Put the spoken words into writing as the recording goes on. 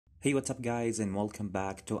Hey, what's up guys, and welcome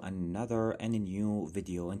back to another and a new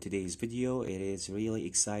video. In today's video, it is really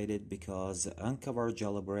excited because Unc0ver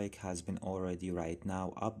Jailbreak has been already right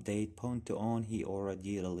now update point to on. He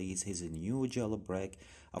already released his new jailbreak.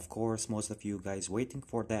 Of course, most of you guys waiting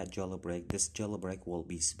for that jailbreak. This jailbreak will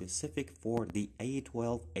be specific for the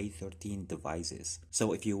A12 A13 devices.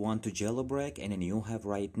 So if you want to jailbreak and you have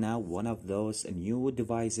right now one of those new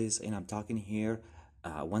devices, and I'm talking here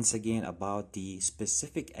once again about the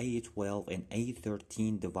specific A12 and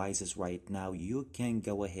A13 devices right now, you can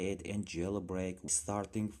go ahead and jailbreak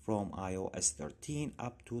starting from iOS 13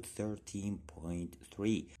 up to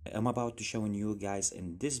 13.3. I'm about to show you guys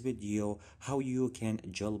in this video how you can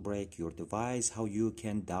jailbreak your device, how you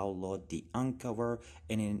can download the Unc0ver,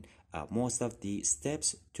 and in most of the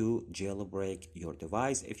steps to jailbreak your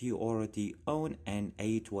device if you already own an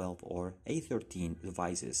A12 or A13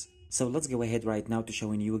 devices. So let's go ahead right now to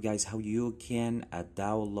showing you guys how you can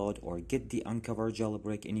download or get the Unc0ver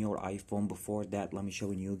jailbreak in your iPhone. Before that, let me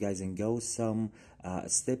show you guys and go some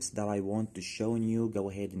steps that I want to show you. Go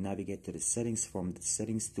ahead and navigate to the settings. From the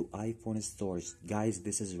settings to iPhone storage, guys,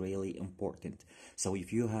 this is really important. So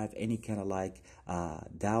if you have any kind of like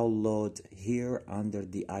download here under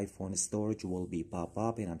the iPhone storage will be pop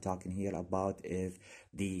up, and I'm talking here about if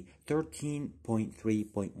the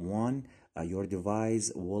 13.3.1 your device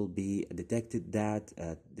will be detected that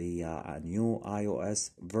the new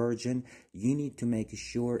iOS version, you need to make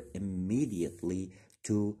sure immediately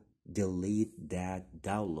to delete that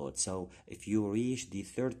download. So if you reach the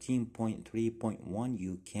 13.3.1,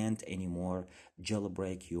 you can't anymore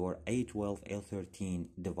jailbreak your A12 A13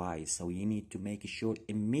 device. So you need to make sure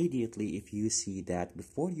immediately, if you see that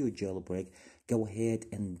before you jailbreak, go ahead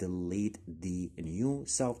and delete the new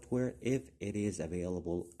software if it is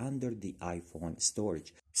available under the iPhone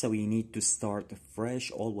storage. So you need to start fresh.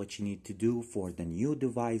 All what you need to do for the new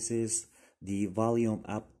devices, the volume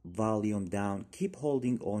up, volume down, keep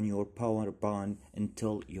holding on your power button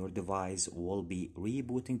until your device will be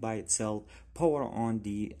rebooting by itself. Power on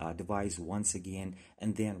the device once again,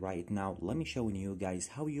 and then right now let me show you guys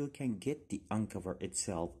how you can get the Unc0ver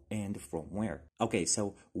itself and from where. Okay,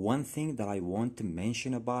 so one thing that I want to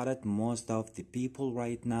mention about it, most of the people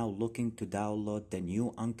right now looking to download the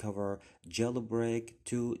new Unc0ver jailbreak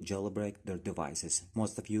to jailbreak their devices.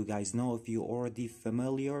 Most of you guys know, if you're already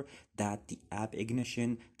familiar, that the app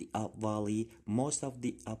ignition, the app volley, most of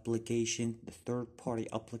the application, the third-party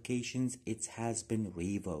applications, it has been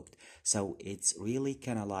revoked. So it's really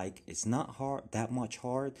kind of like, it's not that much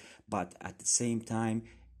hard, but at the same time,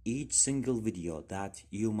 each single video that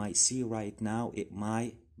you might see right now, it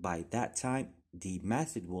might by that time the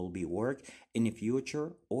method will be work in the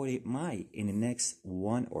future, or it might in the next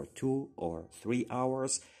 1 or 2 or 3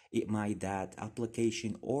 hours, it might that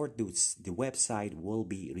application or the website will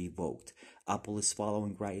be revoked. Apple is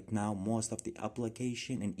following right now most of the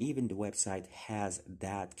application, and even the website has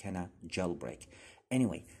that kind of jailbreak.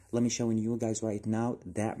 Anyway, let me show you guys right now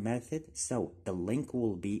that method. So the link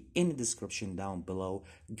will be in the description down below.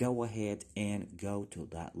 Go ahead and go to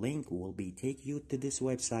that link. Will be take you to this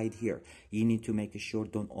website here. You need to make sure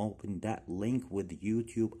don't open that link with the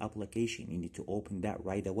YouTube application. You need to open that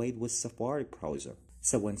right away with Safari browser.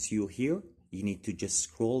 So once you're here, you need to just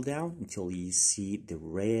scroll down until you see the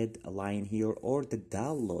red line here or the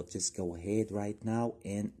download. Just go ahead right now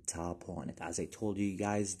and tap on it. As I told you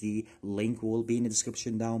guys, the link will be in the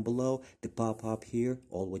description down below. The pop-up here,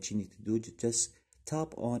 all what you need to do is just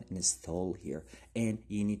tap on install here, and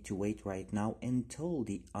you need to wait right now until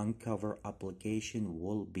the Unc0ver application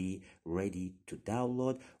will be ready to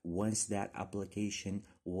download. Once that application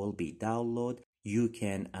will be downloaded, you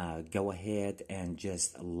can go ahead and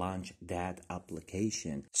just launch that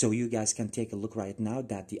application. So you guys can take a look right now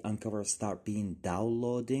that the Unc0ver start being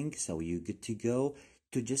downloading. So you good to go.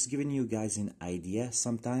 To just giving you guys an idea,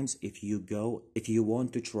 sometimes if you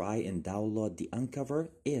want to try and download the Unc0ver,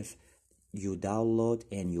 if you download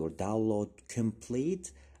and your download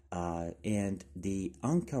complete and the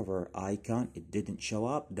Unc0ver icon, it didn't show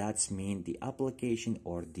up, that's mean the application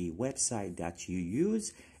or the website that you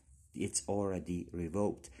use, it's already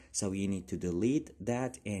revoked. So you need to delete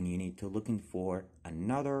that, and you need to looking for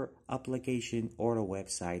another application or a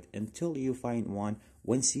website until you find one.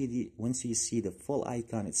 Once you see the full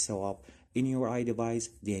icon it show up in your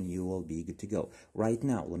iDevice, then you will be good to go. Right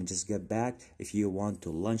now, let me just get back. If you want to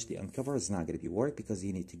launch the Unc0ver, it's not going to be work because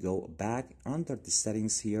you need to go back under the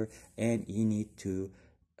settings here, and you need to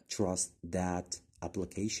trust that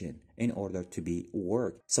application. in order to be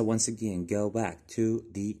work. So once again, go back to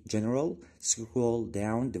the general, scroll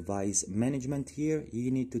down device management. Here you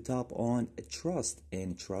need to tap on trust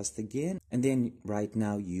and trust again, and then right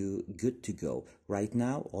now you good to go. Right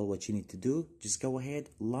now all what you need to do, just go ahead,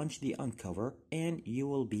 launch the Unc0ver, and you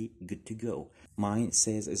will be good to go. Mine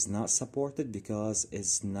says it's not supported because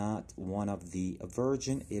it's not one of the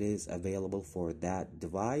version. It is available for that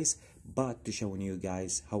device, but to showing you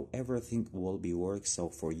guys how everything will be work. So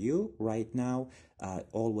for you right now,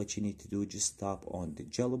 all what you need to do, just tap on the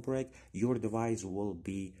jailbreak. Your device will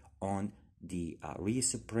be on the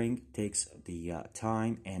respring. Takes the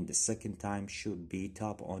time, and the second time should be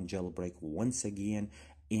tap on jailbreak once again,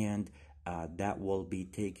 and that will be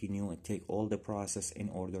taking you and take all the process in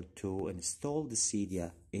order to install the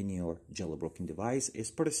Cydia in your jailbroken device.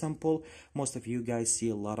 It's pretty simple. Most of you guys see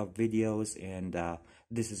a lot of videos, and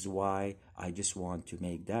this is why I just want to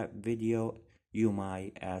make that video. You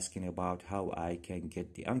might asking about how I can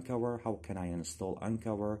get the Unc0ver, how can I install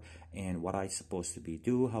Unc0ver, and what I supposed to be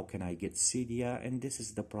do, how can I get Cydia, and this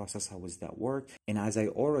is the process, how does that work. And as I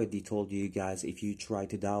already told you guys, if you try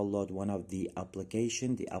to download one of the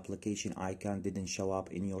application icon didn't show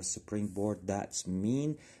up in your Springboard, that's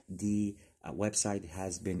mean the website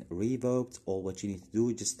has been revoked. All what you need to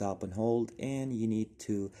do, just stop and hold, and you need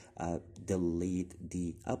to delete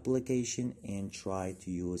the application and try to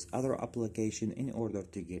use other application in order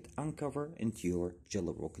to get Unc0ver into your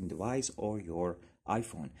jailbroken device or your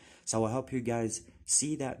iPhone. So I hope you guys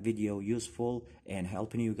see that video useful and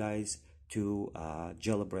helping you guys to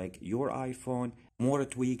jailbreak your iPhone. More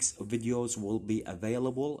tweaks videos will be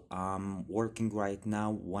available. I'm working right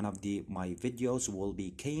now. One of my videos will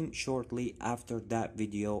be came shortly after that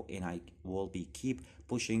video, and I will be keep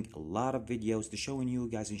pushing a lot of videos to showing you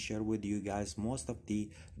guys and share with you guys most of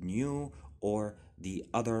the new or the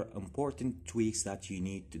other important tweaks that you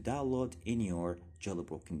need to download in your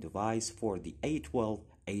jailbroken device for the A12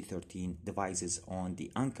 A13 devices on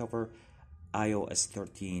the Unc0ver iOS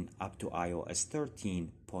 13 up to iOS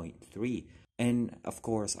 13.3. And of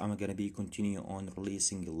course, I'm gonna be continue on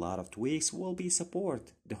releasing a lot of tweaks. Will be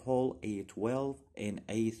support the whole A12 and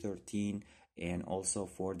A13, and also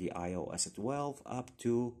for the iOS 12 up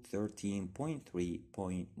to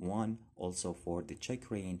 13.3.1, also for the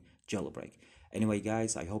checkrain jailbreak. Anyway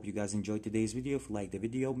guys, I hope you guys enjoyed today's video. If you like the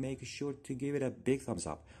video, make sure to give it a big thumbs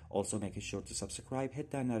up. Also make sure to subscribe, hit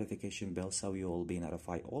that notification bell so you will be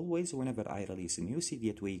notified always whenever I release a new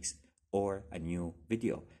Cydia tweaks or a new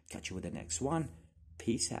video. Catch you with the next one.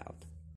 Peace out.